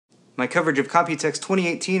My coverage of Computex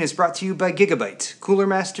 2018 is brought to you by Gigabyte, Cooler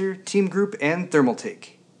Master, Team Group, and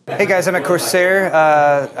Thermaltake. Hey guys, I'm at Corsair.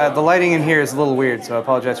 The lighting in here is a little weird, so I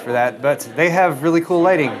apologize for that, but they have really cool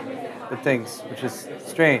lighting with things, which is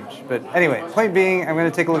strange. But anyway, point being, I'm going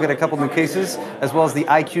to take a look at a couple new cases, as well as the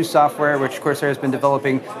iCUE software, which Corsair has been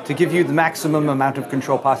developing to give you the maximum amount of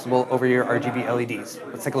control possible over your RGB LEDs.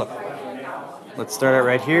 Let's take a look. Let's start out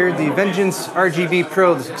right here. The Vengeance RGB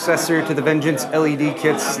Pro, the successor to the Vengeance LED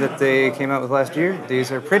kits that they came out with last year. These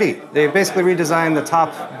are pretty. They basically redesigned the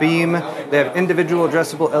top beam. They have individual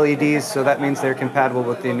addressable LEDs, so that means they're compatible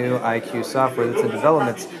with the new iCUE software that's in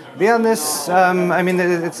development. Beyond this, I mean,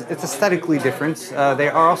 it's aesthetically different. They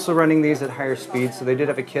are also running these at higher speeds, so they did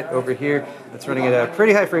have a kit over here that's running at a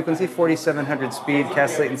pretty high frequency, 4700 speed,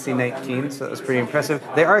 cast latency 19, so that was pretty impressive.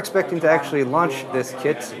 They are expecting to actually launch this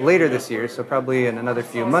kit later this year, so probably in another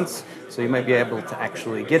few months, so you might be able to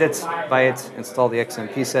actually get it, buy it, install the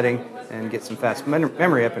XMP setting, and get some fast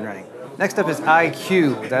memory up and running. Next up is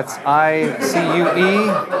iCUE. That's I-C-U-E.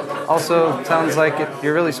 Also sounds like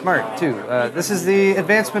you're really smart, too. This is the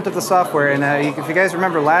advancement of the software, and if you guys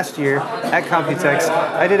remember last year at Computex,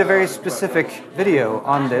 I did a very specific video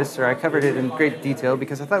on this, or I covered it in great detail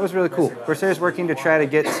because I thought it was really cool. Corsair is working to try to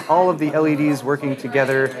get all of the LEDs working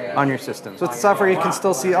together on your system. So with the software, you can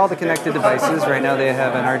still see all the connected devices. Right now they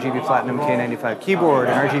have an RGB Platinum K95 keyboard,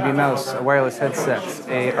 an RGB mouse, a wireless headset,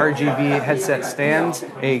 a RGB headset stand,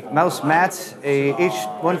 a mouse mat, a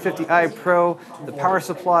H150i Pro, the power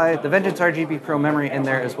supply, the Vengeance RGB Pro memory in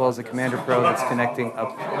there, as well as the Commander Pro that's connecting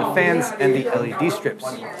up the fans and the LED strips.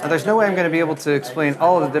 Now there's no way I'm going to be able to explain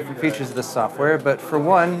all of the different features of this software, but for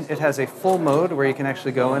one, it has a full mode where you can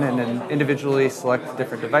actually go in and individually select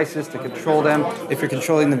different devices to control them. If you're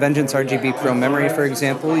controlling the Vengeance RGB Pro memory, for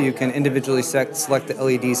example, you can individually select the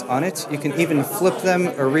LEDs on it. You can even flip them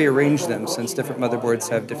or rearrange them, since different motherboards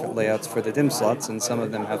have different layouts for the DIMM slots, and some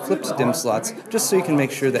of them have flipped DIMM slots, just so you can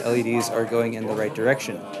make sure the LEDs are going in the right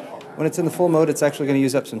direction. When it's in the full mode, it's actually going to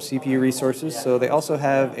use up some CPU resources, so they also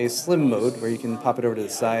have a slim mode where you can pop it over to the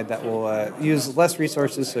side that will use less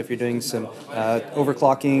resources, so if you're doing some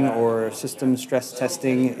overclocking or system stress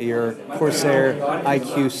testing, your Corsair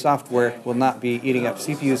iCUE software will not be eating up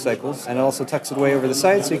CPU cycles, and it also tucks it away over the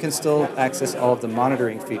side so you can still access all of the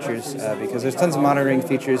monitoring features, because there's tons of monitoring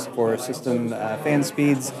features for system fan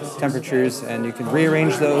speeds, temperatures, and you can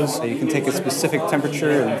rearrange those. You can take a specific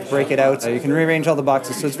temperature and break it out. You can rearrange all the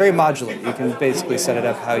boxes, so it's very modular. You can basically set it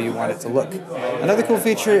up how you want it to look. Another cool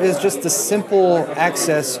feature is just the simple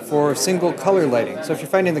access for single color lighting. So if you're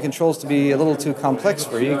finding the controls to be a little too complex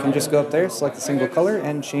for you, you can just go up there, select a single color,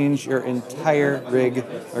 and change your entire rig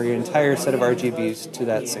or your entire set of RGBs to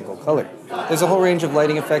that single color. There's a whole range of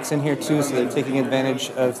lighting effects in here too, so they're taking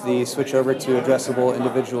advantage of the switch over to addressable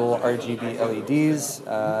individual RGB LEDs.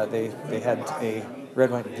 They had a red,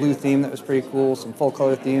 white, and blue theme that was pretty cool, some full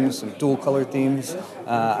color themes, some dual color themes.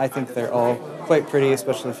 I think they're all quite pretty,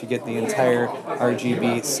 especially if you get the entire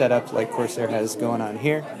RGB setup like Corsair has going on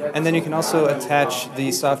here. And then you can also attach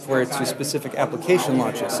the software to specific application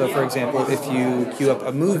launches. So for example, if you queue up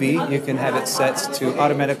a movie, you can have it set to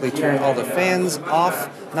automatically turn all the fans off,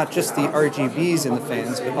 not just the RGBs in the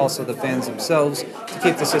fans, but also the fans themselves, to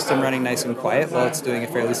keep the system running nice and quiet while it's doing a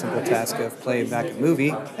fairly simple task of playing back a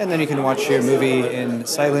movie. And then you can watch your movie in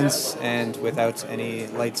silence and without any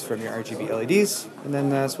lights from your RGB LEDs, and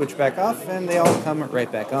then switch back off, and they all come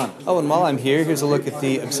right back on. Oh, and while I'm here, here's a look at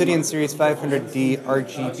the Obsidian Series 500D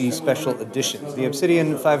RGB Special Edition. The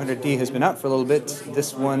Obsidian 500D has been out for a little bit.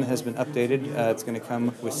 This one has been updated. It's going to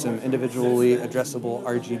come with some individually addressable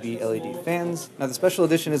RGB LED fans. Now, the Special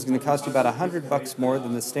Edition is going to cost you about $100 more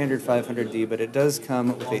than the standard 500D, but it does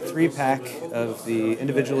come with a 3-pack of the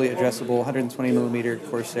individually addressable 120mm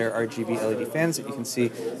Corsair RGB LED fans that you can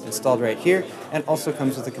see installed right here, and also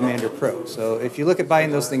comes with the Commander Pro. So if you look at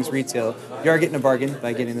buying those things retail, you are getting a bargain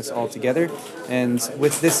by getting this all together. And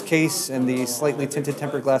with this case and the slightly tinted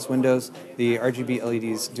tempered glass windows, the RGB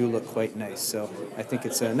LEDs do look quite nice. So I think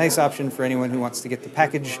it's a nice option for anyone who wants to get the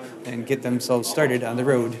package and get themselves started on the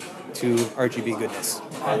road to RGB goodness.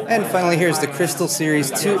 And finally, here's the Crystal Series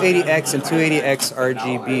 280X and 280X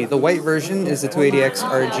RGB. The white version is the 280X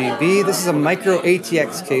RGB. This is a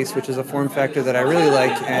Micro-ATX case, which is a form factor that I really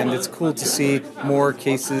like, and it's cool to see more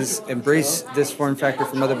cases embrace this form factor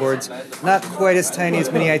for motherboards. Not quite as tiny as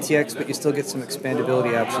Mini ITX, but you still get some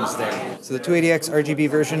expandability options there. So the 280X RGB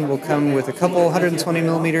version will come with a couple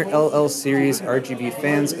 120mm LL Series RGB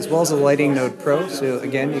fans, as well as a Lighting Node Pro. So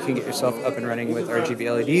again, you can get yourself up and running with RGB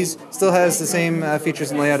LEDs. Still has the same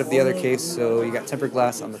features and layout of the other case, so you got tempered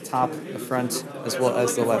glass on the top, the front, as well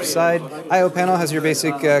as the left side. I/O panel has your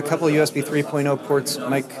basic couple USB 3.0 ports,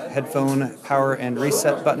 mic, headphone, power, and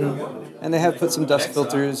reset button. And they have put some dust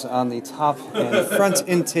filters on the top and front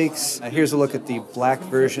intakes. Here's a look at the black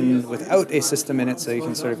version without a system in it, so you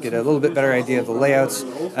can sort of get a little bit better idea of the layouts.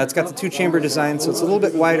 It's got the two-chamber design, so it's a little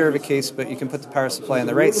bit wider of a case, but you can put the power supply on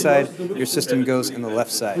the right side. Your system goes in the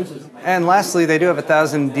left side. And lastly, they do have a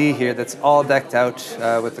 1000D here that's all decked out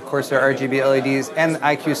with the Corsair RGB LEDs and the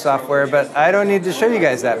iCUE software, but I don't need to show you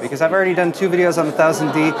guys that because I've already done 2 videos on the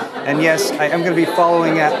 1000D, and yes, I am going to be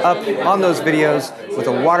following up on those videos with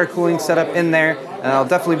a water cooling setup in there, and I'll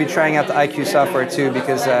definitely be trying out the iCUE software too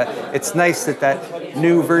because it's nice that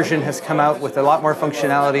new version has come out with a lot more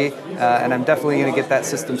functionality, and I'm definitely going to get that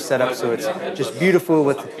system set up so it's just beautiful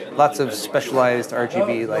with lots of specialized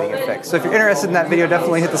RGB lighting effects. So if you're interested in that video,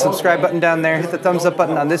 definitely hit the subscribe button down there, hit the thumbs up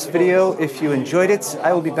button on this video if you enjoyed it.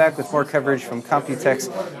 I will be back with more coverage from Computex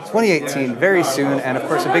 2018 very soon, and of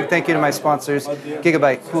course a big thank you to my sponsors,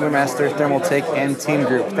 Gigabyte, Cooler Master, Thermaltake, and Team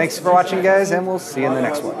Group. Thanks for watching, guys, and we'll see you in the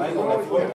next one.